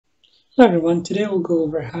Hello everyone, today we'll go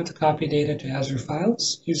over how to copy data to Azure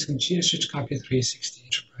Files using GS RichCopy 360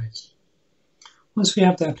 Enterprise. Once we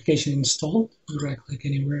have the application installed, we'll right-click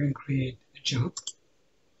anywhere and create a job.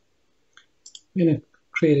 We're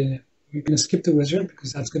going to skip the wizard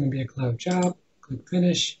because that's going to be a cloud job. Click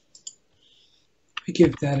Finish. We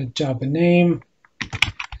give that a job a name,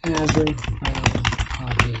 Azure File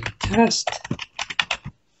Copy Test.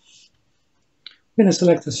 We're going to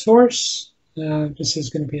select the source. This is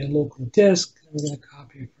going to be a local disk. We're going to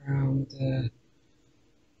copy from the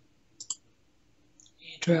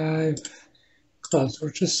E drive cloud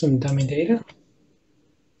source, just some dummy data.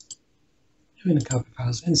 I'm going to copy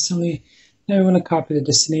files instantly. Now we want to copy the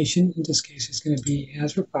destination. In this case, it's going to be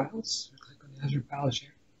Azure Files. So click on the Azure Files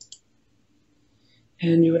here.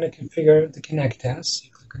 And you want to configure the connect task. So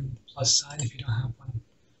you click on the plus sign if you don't have one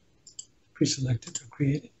pre-selected or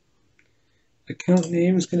created. Account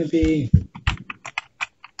name is going to be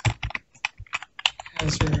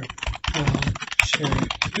Azure Share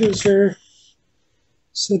User.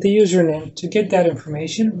 So the username, to get that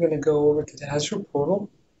information, we're going to go over to the Azure Portal.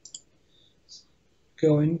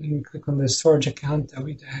 Go in and click on the storage account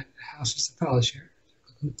that houses the file share. So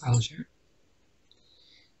click on the file share.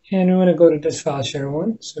 And we want to go to this file share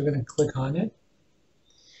one, so we're going to click on it.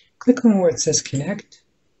 Click on where it says connect,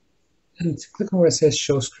 and click on where it says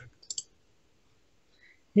show script.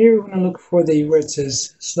 Here we want to look for where it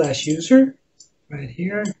says /user, right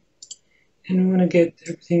here. And we want to get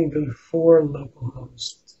everything before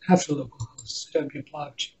localhost, after localhost. So that would be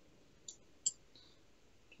plop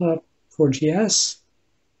for GS.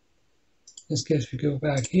 In this case, we go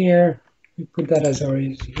back here, we put that as our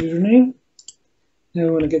username. Now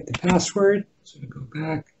we want to get the password, so we go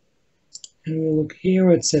back and we look here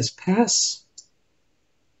where it says pass.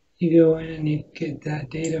 You go in and you get that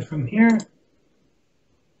data from here.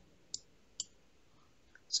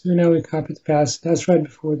 So now we copy the pass. That's right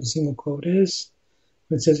before the single quote is,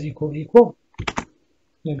 where it says equal equal. I'm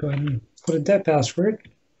going to go ahead and put in that password.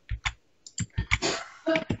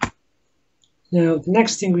 Now, the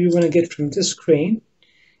next thing we want to get from this screen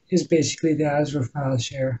is basically the Azure File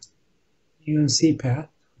Share UNC path,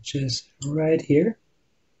 which is right here,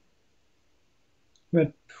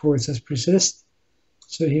 right before it says persist.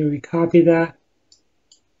 So here we copy that,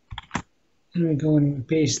 and we go and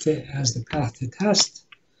paste it as the path to test.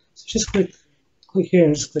 So just click here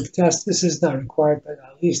and just click test. This is not required, but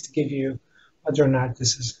at least to give you whether or not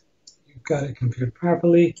you've got it configured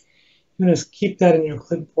properly. You're going to keep that in your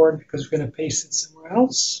clipboard because we're going to paste it somewhere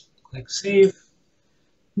else. Click Save.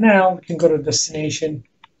 Now we can go to Destination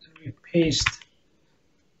and we paste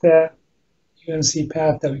the UNC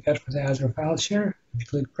path that we got for the Azure File Share. If you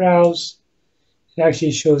click Browse, it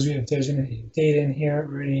actually shows you if there's any data in here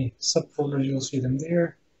or any subfolders, you'll see them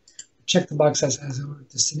there. Check the box as Azure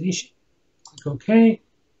Destination. Click OK.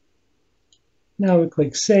 Now we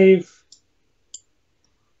click Save.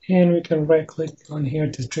 And we can right-click on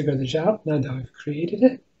here to trigger the job now that we've created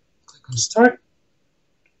it. Click on Start.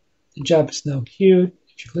 The job is now queued.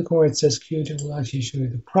 If you click on where it says queued, it will actually show you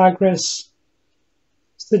the progress.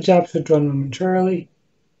 So the job should run momentarily.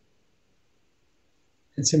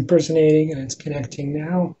 It's impersonating and it's connecting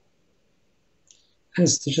now. And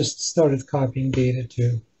it's just started copying data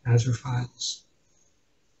to Azure Files.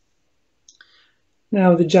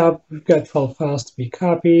 Now the job, we've got 12 files to be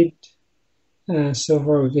copied. So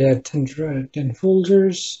far we had 10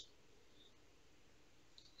 folders,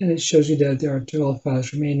 and it shows you that there are 12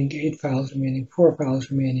 files remaining, 8 files remaining, 4 files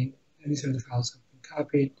remaining, and these are the files that have been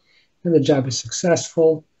copied, and the job is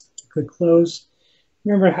successful. Click Close.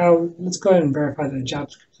 Remember how, let's go ahead and verify that the job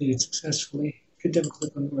is completed successfully. If you double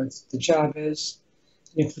click on where the job is,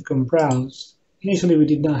 and you click on Browse, initially we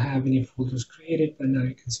did not have any folders created, but now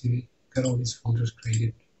you can see we got all these folders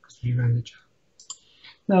created because we ran the job.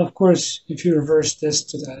 Now, of course, if you reverse this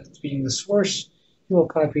to being the source, you will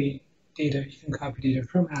copy data. You can copy data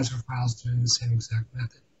from Azure Files doing the same exact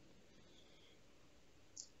method.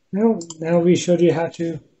 Now we showed you how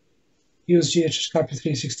to use GS RichCopy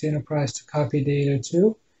 360 Enterprise to copy data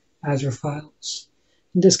to Azure Files.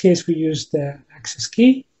 In this case, we used the access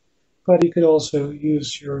key, but you could also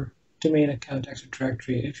use your domain account Active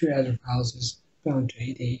Directory if your Azure Files is bound to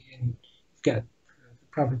AD and you've got the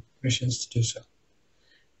proper permissions to do so.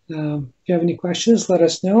 If you have any questions, let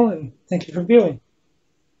us know, and thank you for viewing.